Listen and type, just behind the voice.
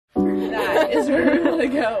is where we want to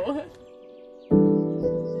go.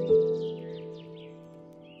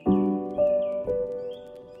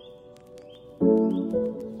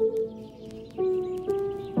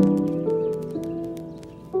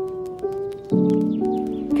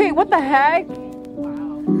 Kate, what the heck?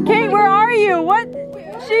 Wow. Kate, where are you? What?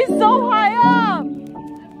 She's so high up!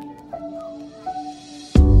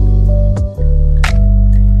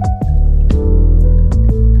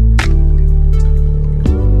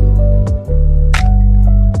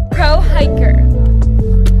 Pro hiker.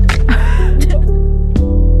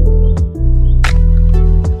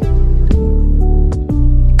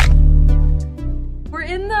 We're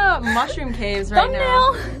in the mushroom caves right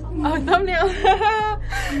now. Oh, thumbnail.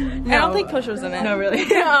 No. I don't think Push was in it. No, really.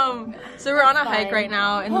 So we're on a hike right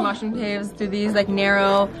now in the mushroom caves through these like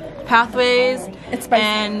narrow pathways. It's spicy.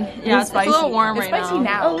 And yeah, it's a little warm right now. It's spicy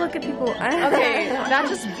now. Oh, look at people. Okay, that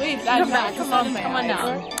just wait. That come on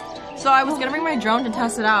down. So I was gonna bring my drone to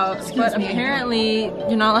test it out, but apparently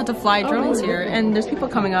you're not allowed to fly drones here, and there's people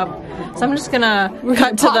coming up. So I'm just gonna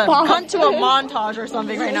cut to a montage or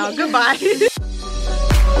something right now. Goodbye.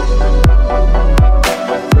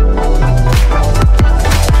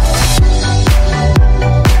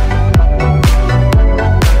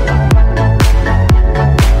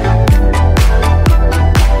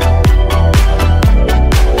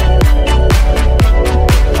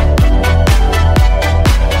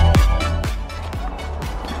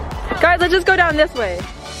 Guys, let's just go down this way.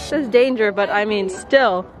 This is danger, but I mean,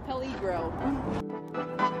 still. Peligro.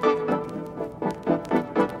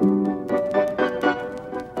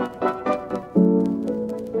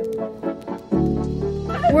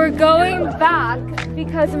 We're going back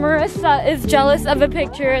because Marissa is jealous of a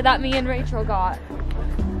picture that me and Rachel got.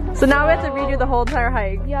 So now we have to redo the whole entire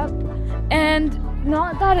hike. Yep. And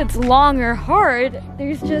not that it's long or hard,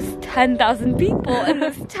 there's just 10,000 people in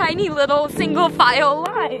this tiny little single file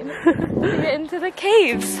line to get into the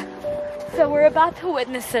caves. So we're about to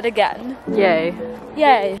witness it again. Yay.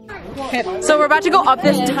 Yay. So we're about to go up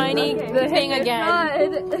this tiny thing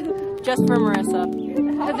again. Just for Marissa.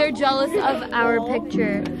 Because they're jealous of our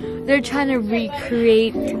picture. They're trying to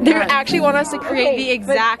recreate. They actually want us to create the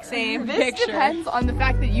exact same This picture. depends on the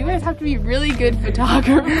fact that you guys have to be really good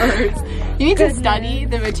photographers. You need to study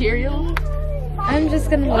the material. I'm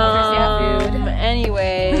just gonna look for some food.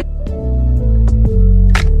 Anyway.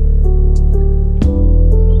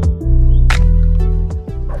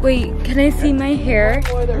 Wait, can I see my hair?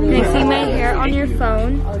 Can I see my hair on your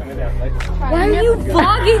phone? Why are you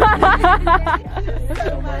vlogging?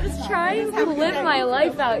 I'm just trying to live my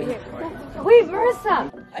life out here. Wait, Marissa!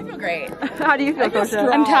 I feel great. How do you feel,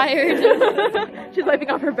 Kosha? I'm tired. She's wiping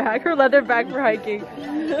off her bag, her leather bag for hiking.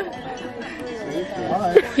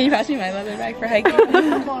 Can you pass me my leather bag for hiking?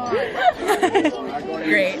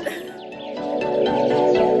 Great.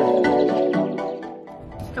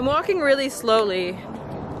 I'm walking really slowly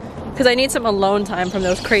because I need some alone time from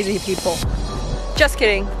those crazy people. Just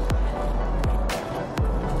kidding.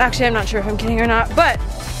 Actually, I'm not sure if I'm kidding or not, but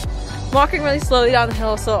I'm walking really slowly down the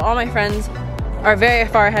hill, so all my friends are very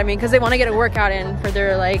far ahead of me because they want to get a workout in for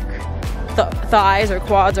their like thighs or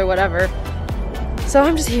quads or whatever. So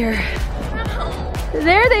I'm just here.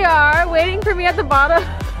 There they are, waiting for me at the bottom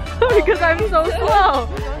because I'm so slow.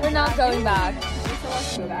 We're not going back.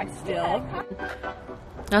 Go back still.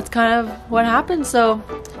 That's kind of what happened, so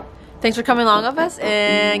thanks for coming along with us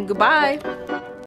and goodbye.